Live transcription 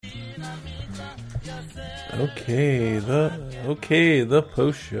The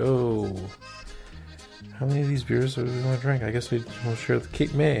post show. How many of these beers do we want to drink? I guess we'll share the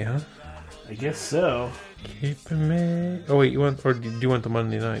Cape May, huh? I guess so. Cape May. Oh wait, do you want the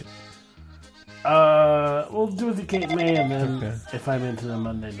Monday night? We'll do the Cape May, and then if I'm into the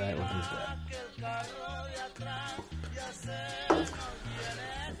Monday night, we'll do that.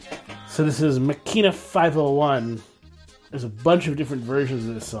 So this is Makina 501. There's a bunch of different versions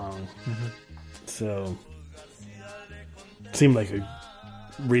of this song. Mm-hmm. So it seemed like a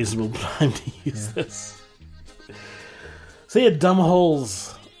reasonable time to use this. So yeah, Dumb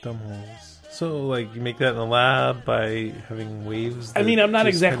Holes. So like you make that in the lab by having waves. I mean, I'm not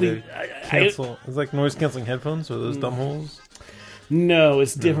exactly cancel. It's like noise canceling headphones. Or those dumb holes? No,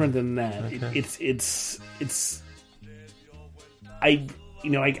 it's different than that. Okay. It's. I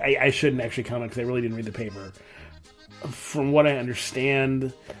shouldn't actually comment because I really didn't read the paper. From what I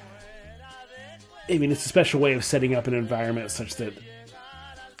understand, I mean, it's a special way of setting up an environment such that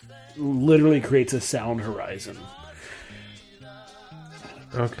literally creates a sound horizon.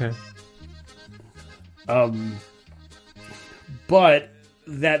 Okay. But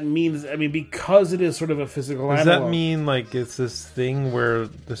that means, I mean, because it is sort of a physical Does analog, that mean like it's this thing where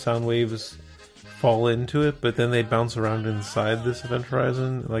the sound waves fall into it, but then they bounce around inside this event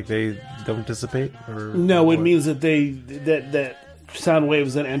horizon, like they don't dissipate? Or no, what? it means that that sound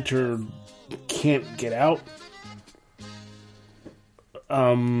waves that enter can't get out.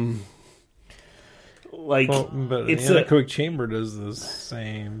 But it's the anechoic chamber does the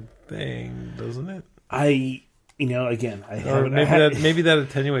same thing, doesn't it? Maybe that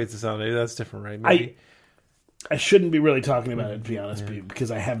attenuates the sound. Maybe that's different, right? Maybe. I shouldn't be really talking about it, to be honest,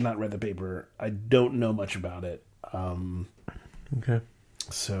 because I have not read the paper. I don't know much about it. Okay.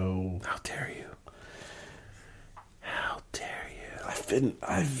 So how dare you? How dare you?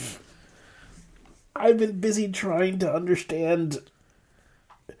 I've been busy trying to understand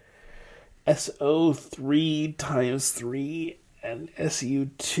SO3 times 3 and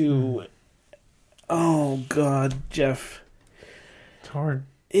SU2. Oh God, Jeff. It's hard.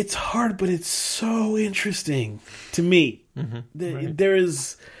 It's hard, but it's so interesting to me. Mm-hmm.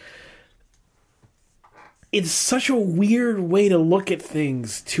 It's such a weird way to look at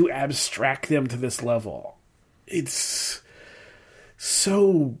things, to abstract them to this level. It's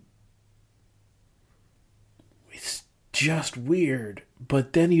just weird.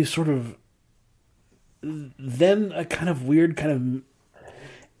 But then you then a kind of weird kind of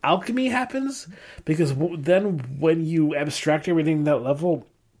alchemy happens, because then when you abstract everything to that level,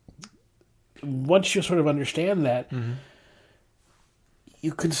 once you sort of understand that,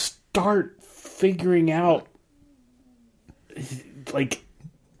 you can start figuring out like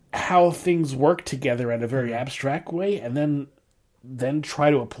how things work together in a very abstract way, and then try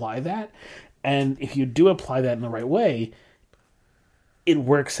to apply that. And if you do apply that in the right way, it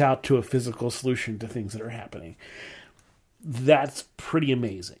works out to a physical solution to things that are happening. That's pretty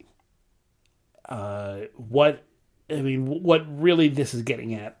amazing. What really this is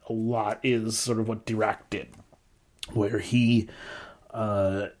getting at a lot is sort of what Dirac did, where he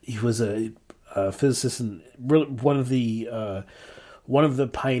was a physicist and one of the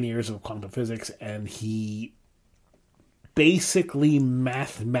pioneers of quantum physics, and he basically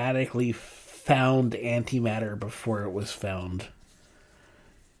mathematically found antimatter before it was found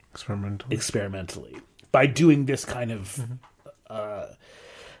experimentally by doing this kind of.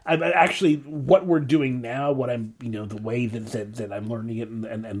 Actually, what we're doing now, what I'm, the way that I'm learning it,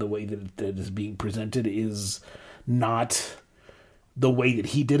 and the way that it is being presented is not the way that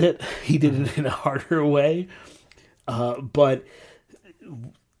he did it. He did it in a harder way, but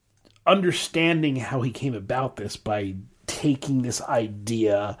understanding how he came about this by taking this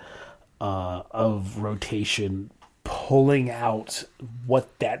idea of rotation, pulling out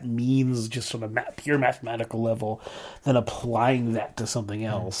what that means just on a pure mathematical level, then applying that to something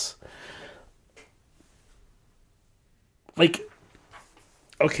else. Like,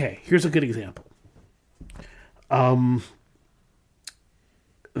 okay, here's a good example. So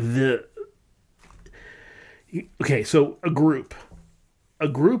a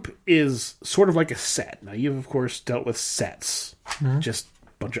group is sort of like a set. Now, you've of course dealt with sets, just a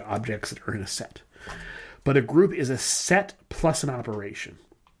bunch of objects that are in a set. But a group is a set plus an operation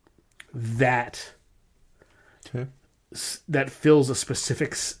that fills a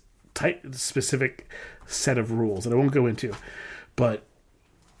specific set of rules that I won't go into. But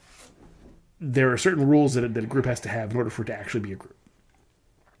there are certain rules that a group has to have in order for it to actually be a group.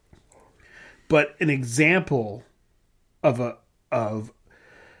 But an example if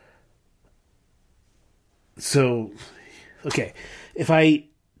I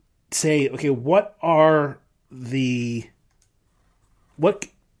say, okay, what are the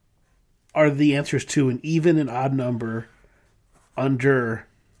answers to an even and odd number under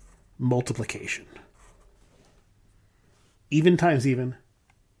multiplication? Even times even.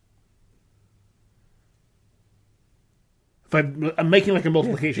 If I'm making like a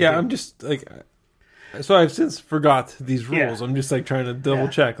multiplication. Yeah, thing. I'm just like, so I've since forgot these rules. Yeah. I'm just like trying to double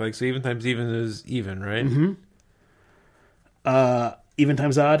check. Like, so even times even is even, right? Mm-hmm. Even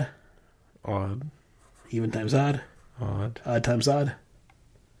times odd. Odd. Even times odd. Odd. Odd times odd.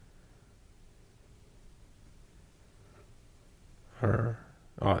 Or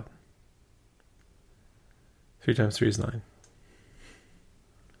odd. 3 times 3 is 9.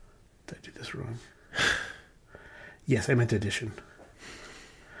 Did I do this wrong? Yes, I meant addition.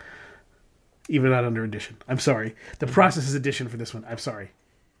 Even not under addition. I'm sorry. The process is addition for this one. I'm sorry.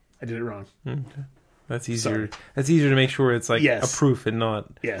 I did it wrong. Okay. That's easier. Sorry. That's easier to make sure it's like Yes. a proof and not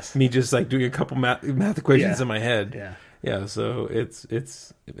Yes. me just like doing a couple math equations Yeah. in my head. Yeah. Yeah. So it's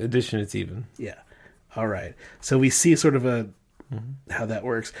addition. It's even. Yeah. All right. So we see sort of how that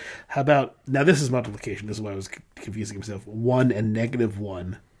works. How about now? This is multiplication. This is why I was confusing myself. 1 and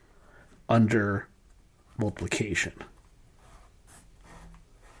 -1 under multiplication.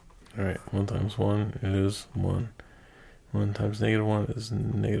 All right. 1 times 1 is 1. 1 times -1 is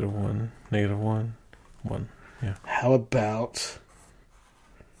 -1. -1. 1. Yeah. How about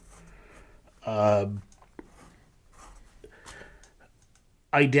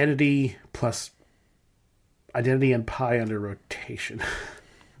identity and pi under rotation?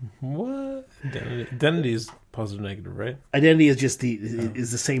 What? Identity is positive, negative, right? Identity is just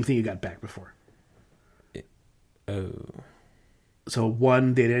is the same thing you got back before. Oh. So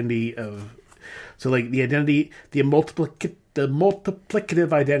 1, the identity of, so like the identity, the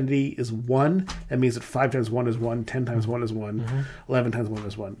multiplicative identity is 1. That means that 5 times 1 is 1, 10 times 1 is 1, 11 times 1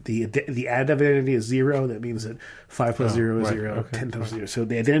 is 1. The additive identity is 0. That means that 5 plus 0 is 0, okay, 10 times 0. So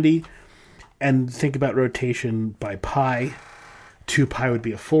the identity, and think about rotation by pi. 2 pi would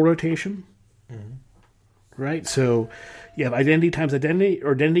be a full rotation. Right? So you have identity times identity,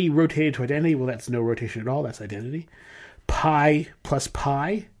 or identity rotated to identity. Well, that's no rotation at all. That's identity. Pi plus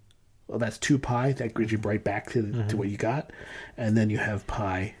pi, well, that's 2 pi. That brings you right back to what you got. And then you have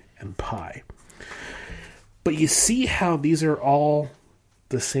pi and pi. But you see how these are all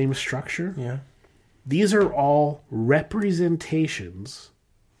the same structure? Yeah. These are all representations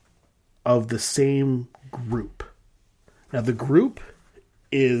of the same group. Now, the group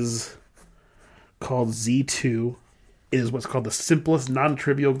is called Z2. It is what's called the simplest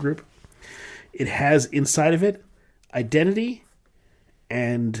non-trivial group. It has inside of it identity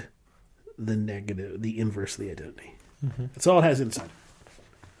and the negative, the inverse of the identity. That's all it has inside.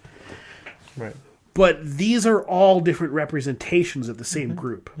 Right. But these are all different representations of the same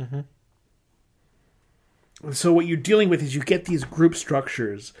group. And so what you're dealing with is you get these group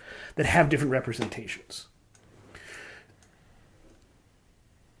structures that have different representations.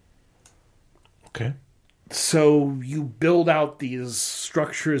 Okay. So you build out these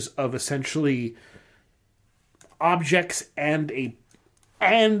structures of essentially objects and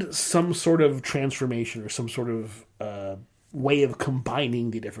some sort of transformation or some sort of way of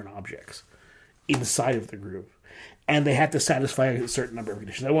combining the different objects inside of the group. And they have to satisfy a certain number of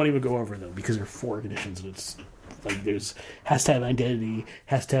conditions. I won't even go over them because there are 4 conditions, and it's like has to have identity,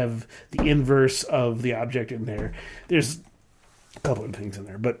 has to have the inverse of the object in there. There's a couple of things in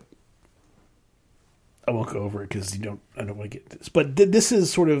there, but I won't go over it because I don't want to get this. But this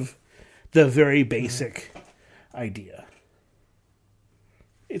is sort of the very basic idea.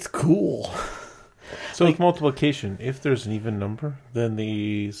 It's cool. So with multiplication, if there's an even number, then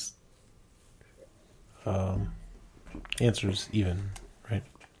the answer is even, right?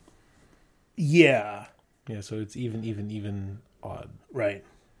 Yeah. Yeah, so it's even, odd. Right.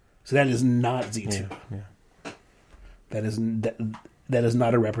 So that is not Z2. Yeah. That is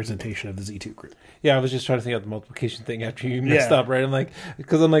not a representation of the Z2 group. Yeah, I was just trying to think of the multiplication thing after you messed Yeah. up, right? I'm like,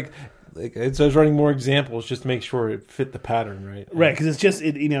 so I was writing more examples just to make sure it fit the pattern, right? Right, because it's just,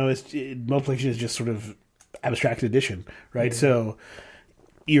 multiplication is just sort of abstract addition, right? So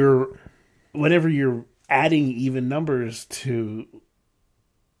whenever you're adding even numbers to,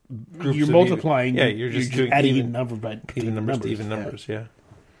 Groups you're of multiplying. Even, you're just doing adding even number by even numbers to even yeah. numbers, yeah.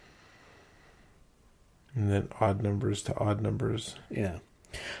 And then odd numbers to odd numbers. Yeah.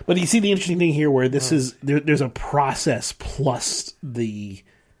 But you see the interesting thing here where this is there's a process plus the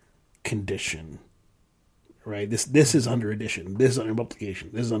condition. Right? This is under addition. This is under multiplication.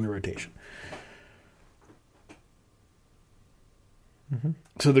 This is under rotation.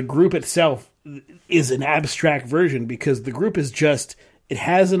 So the group itself is an abstract version because the group is just it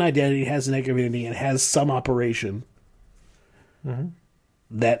has an identity, it has an identity, it has some operation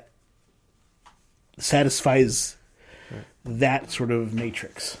that satisfies that sort of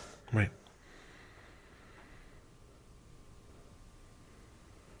matrix. Right.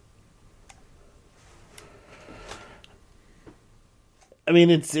 I mean,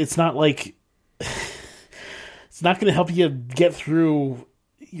 it's not like it's not going to help you get through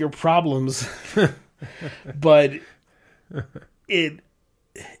your problems, but it,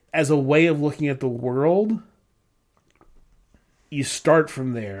 as a way of looking at the world, you start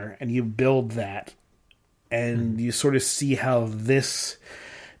from there and you build that, and you sort of see how this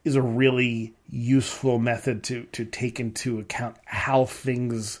is a really useful method to take into account how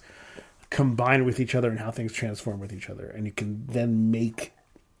things combine with each other and how things transform with each other. And you can then make,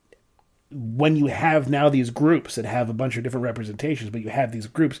 when you have now these groups that have a bunch of different representations, but you have these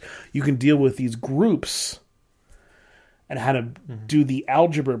groups, you can deal with these groups and how to do the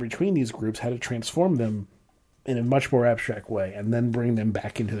algebra between these groups, how to transform them in a much more abstract way, and then bring them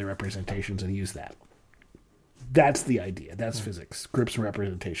back into their representations and use that. That's the idea. That's physics. Groups and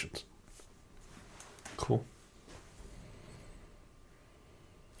representations. Cool.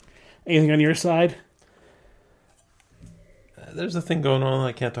 Anything on your side? There's a thing going on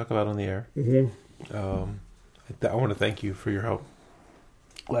I can't talk about on the air. Mm-hmm. I want to thank you for your help.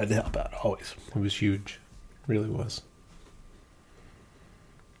 Glad to help out, always. It was huge. It really was.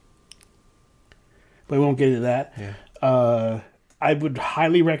 But we won't get into that. Yeah. I would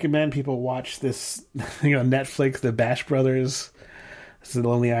highly recommend people watch this thing on Netflix, The Bash Brothers. It's the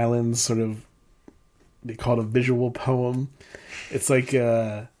Lonely Islands, sort of, they call it a visual poem. It's like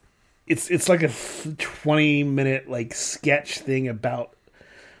it's like a 20-minute like sketch thing about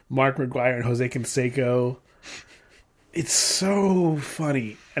Mark McGuire and Jose Canseco. It's so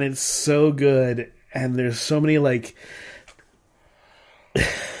funny and it's so good, and there's so many like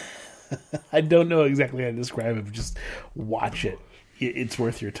I don't know exactly how to describe it, but just watch it. It's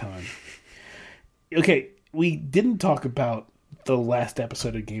worth your time. Okay, we didn't talk about the last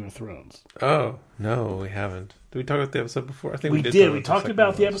episode of Game of Thrones. Oh, no, we haven't. Did we talk about the episode before? I think we did. We talked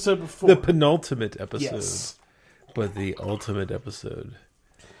about the episode before. The penultimate episode. Yes. But the ultimate episode.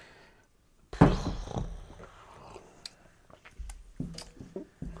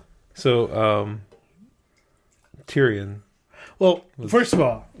 So, Tyrion. Well, first of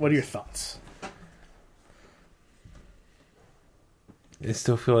all, what are your thoughts? I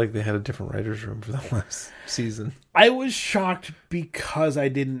still feel like they had a different writer's room for the last season. I was shocked because I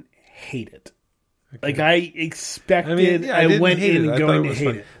didn't hate it. Okay. Like, I expected, I went in going to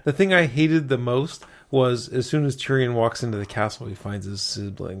hate it. The thing I hated the most was as soon as Tyrion walks into the castle, he finds his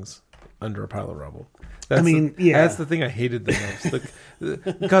siblings under a pile of rubble. That's the thing I hated the most.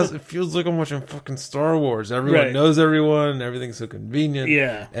 Like, because it feels like I'm watching fucking Star Wars. Everyone knows everyone. Everything's so convenient.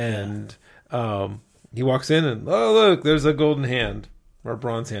 Yeah. And he walks in and, oh, look, there's a golden hand. Or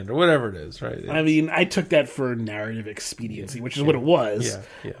bronze hand, or whatever it is, right? I mean, I took that for narrative expediency, which is what it was.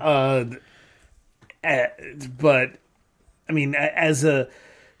 Yeah. But, I mean,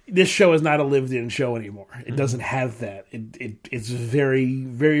 this show is not a lived-in show anymore. It doesn't have that. It's very,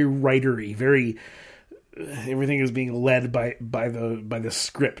 very writery. Very, everything is being led by the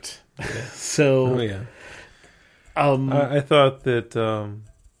script. Yeah. So, I thought that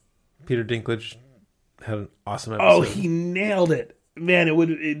Peter Dinklage had an awesome episode. Oh, he nailed it. Man,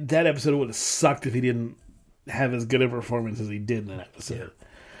 that episode would have sucked if he didn't have as good a performance as he did in that episode. Yeah.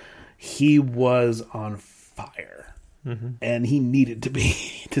 He was on fire, and he needed to be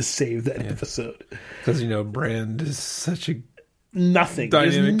to save that episode. Because Brand is such a nothing.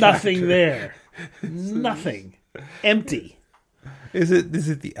 There's nothing there. Nothing. Empty. Is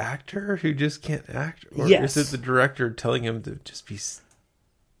it the actor who just can't act, or is it the director telling him to just be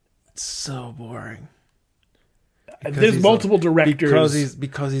so boring? There's multiple directors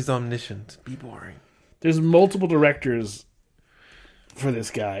because he's omniscient. Be boring. There's multiple directors for this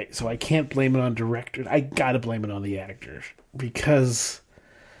guy, so I can't blame it on directors. I gotta blame it on the actors, because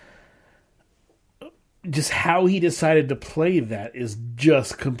just how he decided to play that is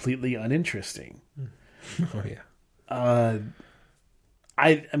just completely uninteresting. Oh yeah.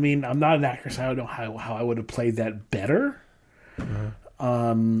 I mean, I'm not an actor, so I don't know how I would have played that better.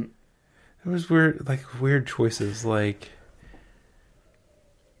 It was weird choices, like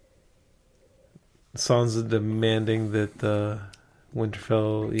Sansa demanding that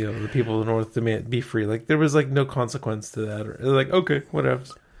Winterfell, the people of the North demand be free. Like, there was no consequence to that. Or like, okay, whatever.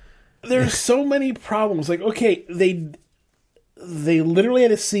 There's so many problems. Like, okay, they literally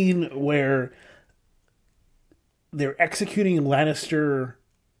had a scene where they're executing Lannister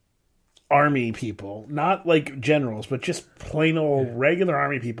army people, not like generals, but just plain old regular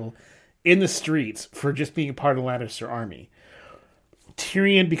army people in the streets for just being a part of the Lannister army.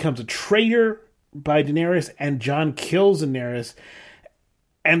 Tyrion becomes a traitor by Daenerys, and Jon kills Daenerys,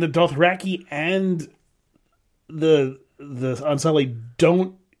 and the Dothraki and the Unsullied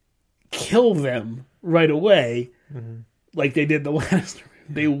don't kill them right away, like they did the Lannister.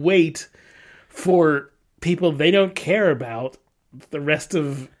 They wait for people they don't care about the rest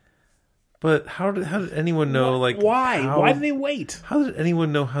of. But how did anyone know? Why? Why did they wait? How did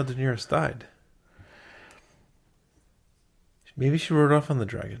anyone know how Daenerys died? Maybe she rode off on the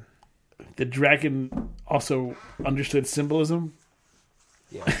dragon. The dragon also understood symbolism.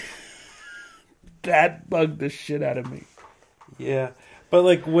 Yeah. That bugged the shit out of me. Yeah. But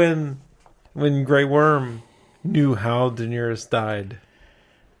like when Grey Worm knew how Daenerys died.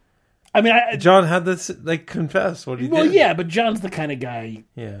 I mean, Jon had this confess what he did. Well, yeah, but Jon's the kind of guy.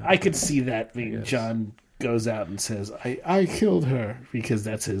 Yeah. I could see that being Jon goes out and says, I killed her, because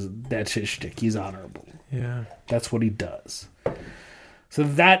that's his shtick. He's honorable. Yeah. That's what he does. So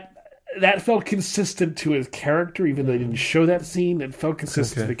that felt consistent to his character, even though they didn't show that scene. It felt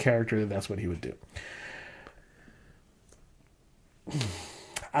consistent to the character that that's what he would do.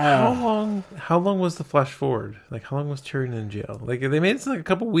 How long was the flash forward? Like, how long was Tyrion in jail? Like, they made it a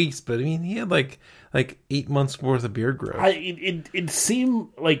couple weeks, but I mean, he had like 8 months worth of beard growth. It seemed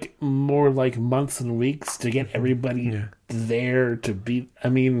like more like months and weeks to get everybody there to be. I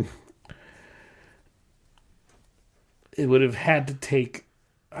mean, it would have had to take.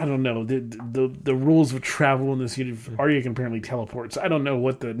 I don't know, the rules of travel in this universe. Arya can apparently teleport, so I don't know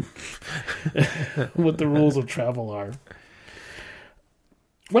what the what the rules of travel are.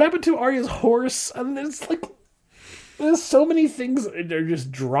 What happened to Arya's horse? I mean, there's so many things that are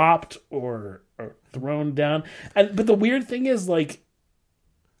just dropped or thrown down. But the weird thing is, like,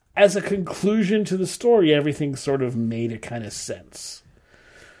 as a conclusion to the story, everything sort of made a kind of sense.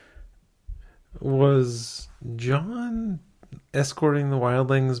 Was Jon escorting the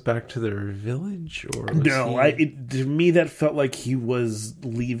wildlings back to their village, or to me that felt like he was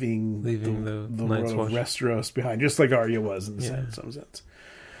leaving the Night's world of Westeros behind, just like Arya was in some sense.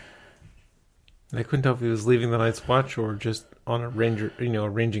 I couldn't tell if he was leaving the Night's Watch or just on a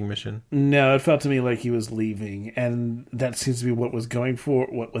ranging mission. No, it felt to me like he was leaving, and that seems to be what was going for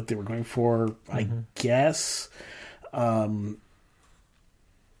what they were going for, I guess. Yeah,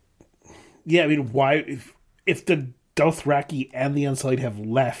 I mean, why if the Dothraki and the Unsullied have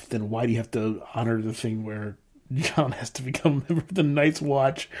left, then why do you have to honor the thing where Jon has to become a member of the Night's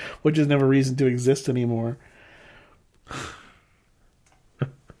Watch, which has no reason to exist anymore?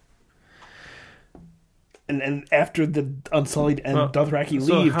 And after the Unsullied and Dothraki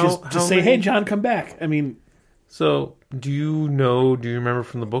leave, just say, "Hey, Jon, come back." I mean, so do you remember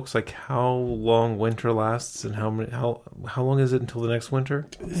from the books like how long winter lasts and how long is it until the next winter?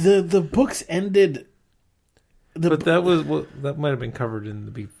 The books ended. But that might have been covered in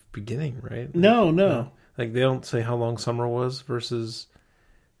the beginning, right? No. Like, they don't say how long summer was versus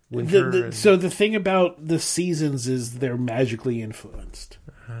winter. So the thing about the seasons is they're magically influenced.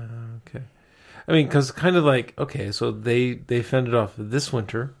 Okay. I mean, because kind of like, okay, so they fended off this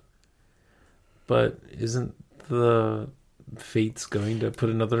winter, but isn't the Fates going to put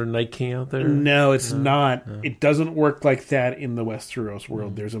another Night King out there? No, it's not. No. It doesn't work like that in the Westeros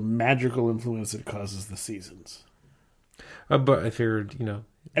world. There's a magical influence that causes the seasons. But I figured,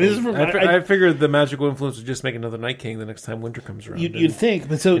 I figured the magical influence would just make another Night King the next time winter comes around. You'd think,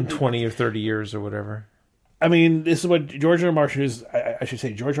 but so in 20 or 30 years or whatever. I mean, this is what George R. R. Martin is. I should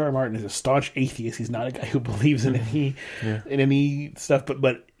say George R. R. Martin is a staunch atheist. He's not a guy who believes in any stuff.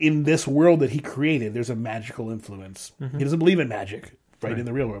 But in this world that he created, there's a magical influence. Mm-hmm. He doesn't believe in magic, right, in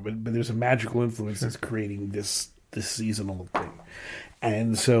the real world, but there's a magical influence that's creating this seasonal thing.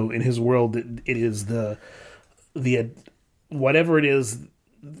 And so in his world, it is the whatever it is.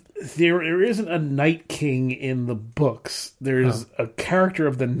 There isn't a Night King in the books. There's a character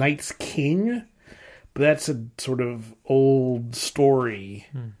of the Night's King. But that's a sort of old story.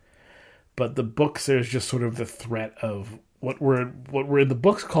 But the books, there's just sort of the threat of what were in the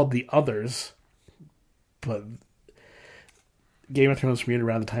books called the Others. But Game of Thrones premiered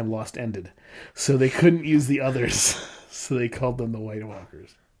around the time Lost ended. So they couldn't use the Others. So they called them the White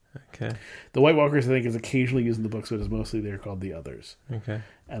Walkers. Okay. The White Walkers, I think, is occasionally used in the books, but it's mostly they're called the Others. Okay.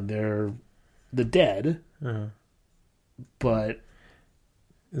 And they're the dead. Uh-huh. But...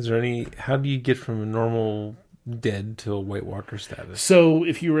 Is there how do you get from a normal dead to a White Walker status? So,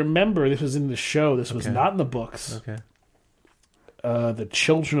 if you remember, this was in the show. This was not in the books. Okay. The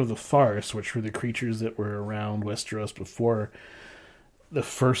Children of the Forest, which were the creatures that were around Westeros before the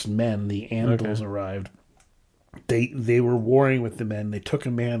first men, the Andals, arrived, they were warring with the men. They took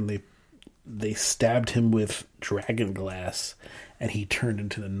a man, they stabbed him with dragon glass, and he turned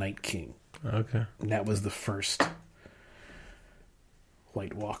into the Night King. Okay. And that was the first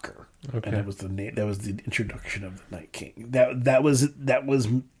White Walker. Okay. And that was the introduction of the Night King. That was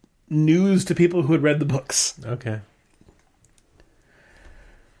news to people who had read the books. Okay.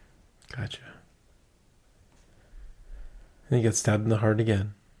 Gotcha. And he gets stabbed in the heart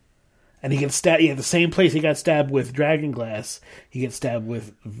again. And he gets stabbed. Yeah, the same place he got stabbed with dragon glass, he gets stabbed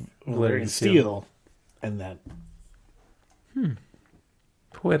with Valyrian steel. And that.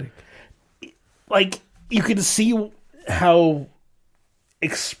 Poetic. Like, you can see how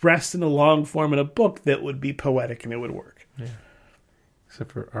expressed in a long form in a book that would be poetic and it would work. Yeah.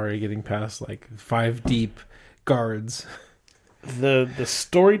 Except for Arya getting past like 5 deep guards. The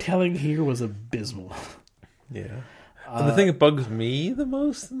storytelling here was abysmal. Yeah. The thing that bugs me the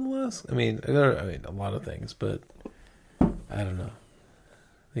most in the last, I mean, a lot of things, but I don't know.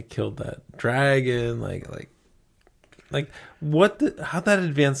 They killed that dragon, like what? How'd that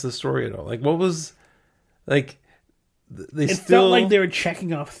advance the story at all? Like, what was, like, they it felt like they were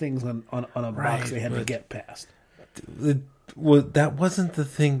checking off things on a box they had to get past. That wasn't the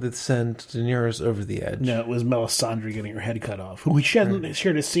thing that sent Daenerys over the edge. No, it was Melisandre getting her head cut off, who she hadn't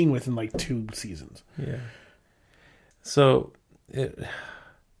shared a scene with in like 2 seasons. Yeah. So it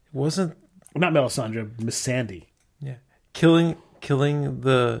wasn't not Melisandre, Miss Sandy. Yeah, killing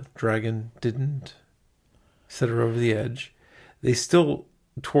the dragon didn't set her over the edge. They still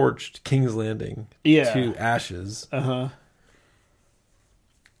torched King's Landing to ashes. I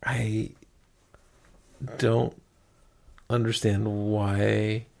don't understand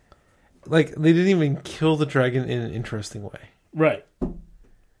why. Like, they didn't even kill the dragon in an interesting way. Right.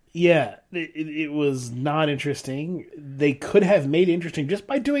 Yeah, it was not interesting. They could have made it interesting just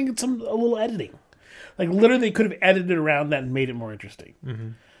by doing a little editing. Like, literally, they could have edited around that and made it more interesting.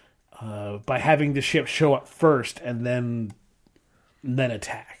 By having the ship show up first and then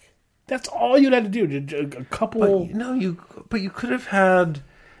attack. That's all you'd have to do. A couple... But you could have had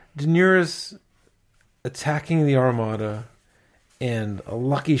Daenerys attacking the Armada and a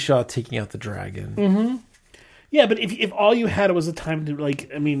lucky shot taking out the dragon. Yeah, but if all you had was a time to, like,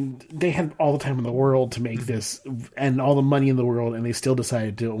 I mean, they had all the time in the world to make this and all the money in the world, and they still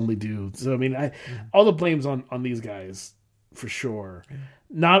decided to only do. So, I mean, all the blame's on these guys, for sure. Yeah.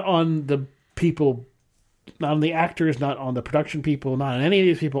 Not on the people, not on the actors, not on the production people, not on any of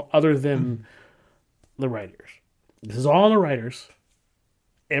these people other than the writers. This is all on the writers.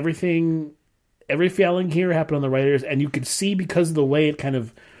 Every failing here happened on the writers, and you could see because of the way it kind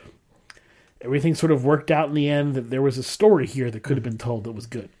of... Everything sort of worked out in the end that there was a story here that could have been told that was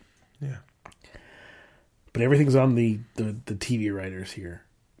good. Yeah. But everything's on the TV writers here,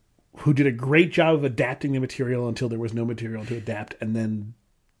 who did a great job of adapting the material until there was no material to adapt. And then,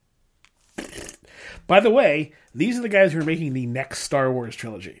 by the way, these are the guys who are making the next Star Wars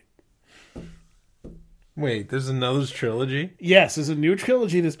trilogy. Wait, there's another trilogy? Yes, there's a new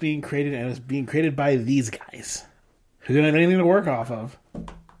trilogy that's being created, and it's being created by these guys who don't have anything to work off of.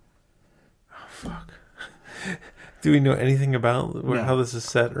 Fuck. Do we know anything about how this is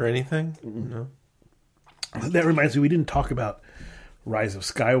set or anything? No. That reminds me, we didn't talk about Rise of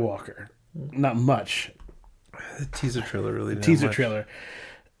Skywalker. Not much. The teaser trailer really didn't teaser much. Trailer.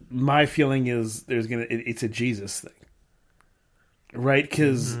 My feeling is it's a Jesus thing. Right?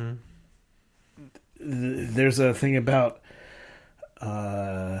 Because there's a thing about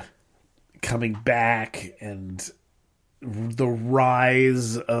coming back and the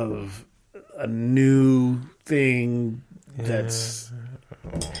rise of a new thing that's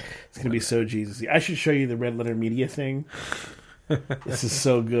it's going to be so Jesus-y. I should show you the Red Letter Media thing. This is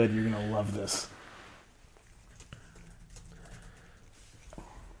so good. You're going to love this.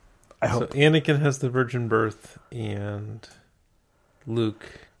 I hope. So Anakin has the virgin birth and Luke.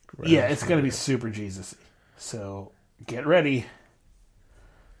 Yeah, it's going to be super Jesus-y. So get ready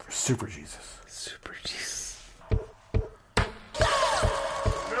for Super Jesus. Super Jesus.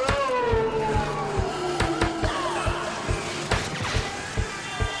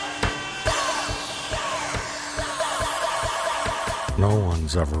 No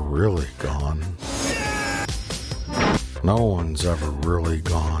one's ever really gone. No one's ever really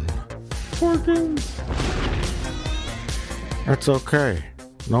gone. It's okay.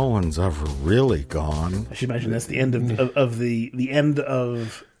 No one's ever really gone. I should imagine that's the end of the end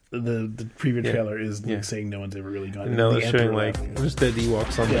of the preview trailer is Luke saying no one's ever really gone. And now they're showing like there's dead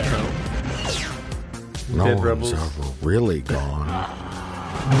Ewoks on the throne. No one's ever really gone.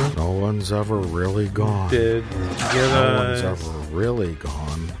 No one's ever really gone. Did No one's ever really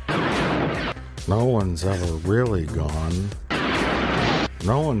gone. No one's ever really gone.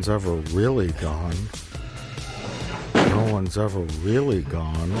 No one's ever really gone. No one's ever really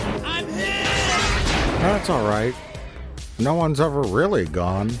gone. I'm here! That's all right. No one's ever really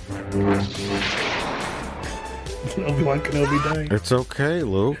gone. Obi-Wan Kenobi dying. It's okay,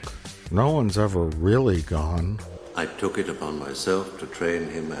 Luke. No one's ever really gone. I took it upon myself to train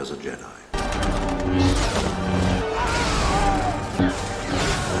him as a Jedi.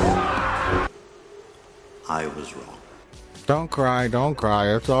 I was wrong. Don't cry,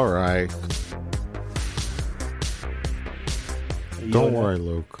 it's all right. Don't worry,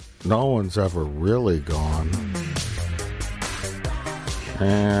 Luke. No one's ever really gone.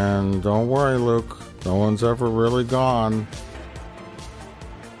 And don't worry, Luke. No one's ever really gone.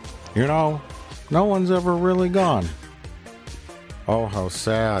 You know, no one's ever really gone. Oh, how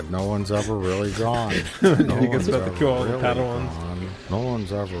sad. No one's ever really gone. No one's ever really gone. No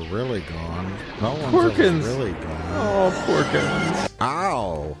one's ever really gone. No one's Porkins. ever really gone. Oh, Porkins.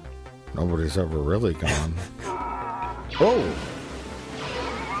 Ow. Nobody's ever really gone. Oh.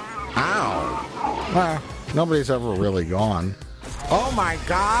 Ow. Nobody's ever really gone. Oh, my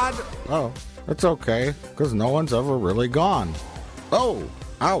God. Oh, it's okay, because no one's ever really gone. Oh,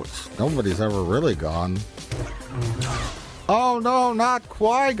 ouch. Nobody's ever really gone. Oh, no, not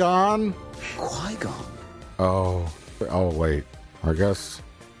Qui-Gon. Qui-Gon? Oh, wait. I guess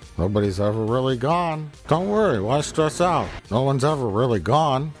nobody's ever really gone. Don't worry, why stress out? No one's ever really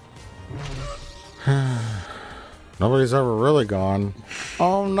gone. Nobody's ever really gone.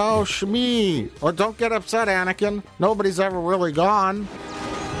 Oh no, Shmi! Oh, don't get upset, Anakin. Nobody's ever really gone.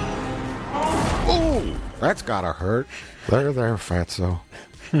 Ooh, that's gotta hurt. There, Fatso.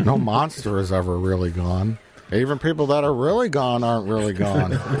 No monster is ever really gone. Even people that are really gone aren't really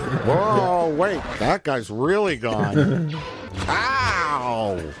gone. Whoa, wait, that guy's really gone.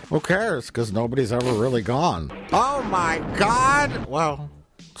 Ow! Who cares? Because nobody's ever really gone. Oh my God! Well,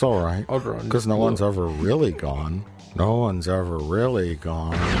 it's all right. Because no one's ever really gone. No one's ever really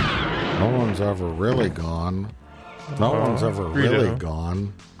gone. No one's ever really gone. No one's ever really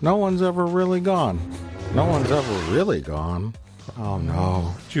gone. No one's ever really gone. No one's ever really gone. Oh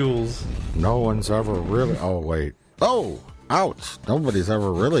no. Jules. No one's ever really. Oh wait. Oh! Ouch! Nobody's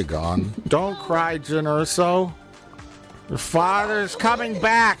ever really gone. Don't cry, Jyn Erso. Your father's coming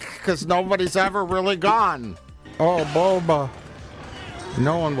back because nobody's ever really gone. Oh, Boba.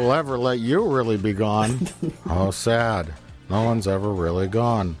 No one will ever let you really be gone. Oh, sad. No one's ever really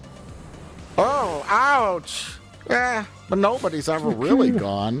gone. Oh, ouch. But nobody's ever really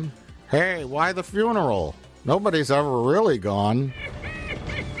gone. Hey, why the funeral? Nobody's ever really gone.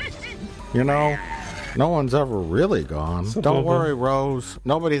 You know, no one's ever really gone. Don't worry, Rose.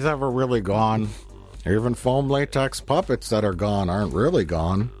 Nobody's ever really gone. Even foam latex puppets that are gone aren't really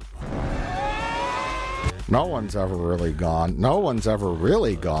gone. No one's ever really gone. No one's ever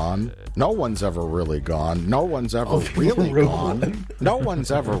really gone. No one's ever really gone. No one's ever really gone. No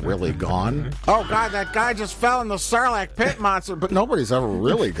one's ever really gone. Oh, God, that guy just fell in the Sarlacc pit monster, but nobody's ever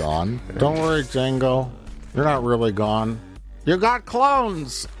really gone. Don't worry, Django. You're not really gone. You got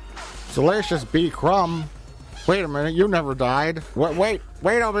clones. Salacious B. Crumb. Wait a minute, you never died. Wait,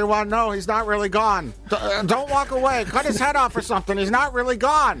 Obi-Wan, no, he's not really gone. Don't walk away. Cut his head off or something. He's not really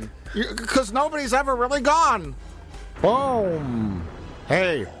gone. Because nobody's ever really gone. Boom.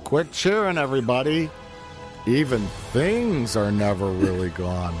 Hey, quit cheering, everybody. Even things are never really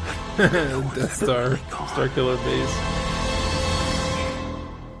gone. Death Star. Starkiller Base.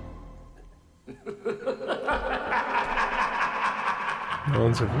 No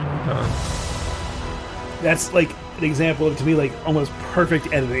one's ever really gone. That's like an example of, to me, like almost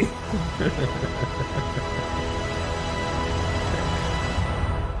perfect editing.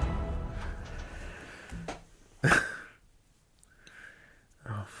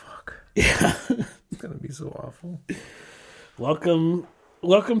 Oh fuck! Yeah, it's gonna be so awful. Welcome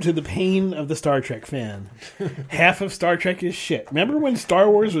to the pain of the Star Trek fan. Half of Star Trek is shit. Remember when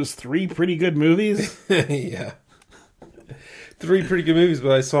Star Wars was 3 pretty good movies? Yeah. 3 pretty good movies,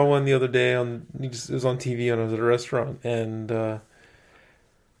 but I saw one the other day it was on TV and I was at a restaurant, and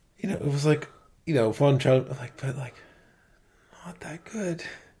it was like, fun child, but not that good.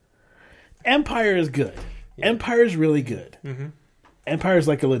 Empire is good. Yeah. Empire is really good. Mm-hmm. Empire is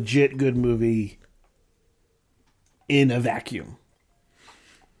like a legit good movie in a vacuum.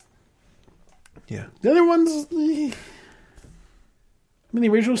 Yeah. The other ones, the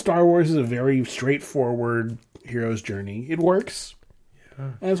original Star Wars is a very straightforward hero's journey. It works. Yeah.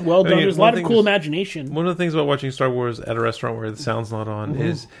 As well done. There's a lot of cool imagination. One of the things about watching Star Wars at a restaurant where the sound's not on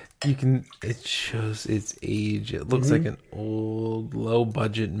is it shows its age. It looks like an old, low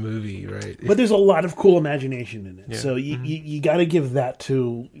budget movie, right? But there's a lot of cool imagination in it. Yeah. So you got to give that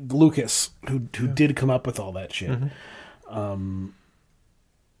to Lucas, who did come up with all that shit. And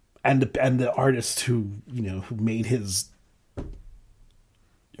the artist who made his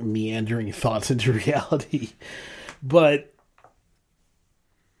meandering thoughts into reality. But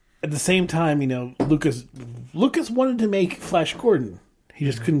at the same time, Lucas wanted to make Flash Gordon. He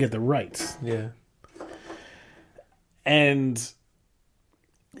just couldn't get the rights. Yeah. And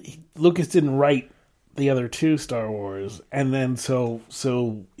Lucas didn't write the other two Star Wars. And then so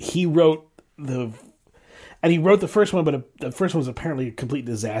he wrote the first one, but the first one was apparently a complete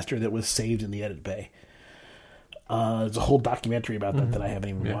disaster that was saved in the edit bay. There's a whole documentary about that I haven't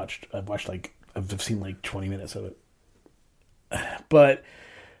even watched. I've seen like 20 minutes of it. But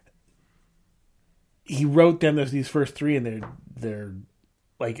he wrote them these first three, and they're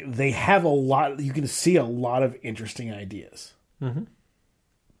like, they have a lot. You can see a lot of interesting ideas.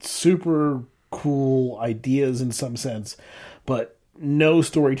 Super cool ideas in some sense, but no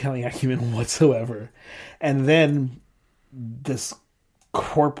storytelling acumen whatsoever. And then this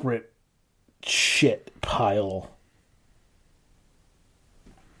corporate shit pile.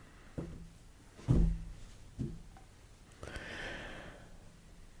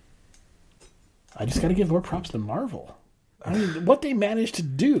 I just got to give more props to Marvel. I mean, what they managed to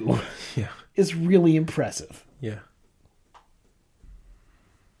do is really impressive. Yeah.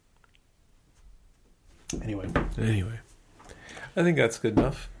 Anyway. I think that's good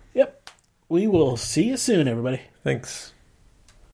enough. Yep. We will see you soon, everybody. Thanks.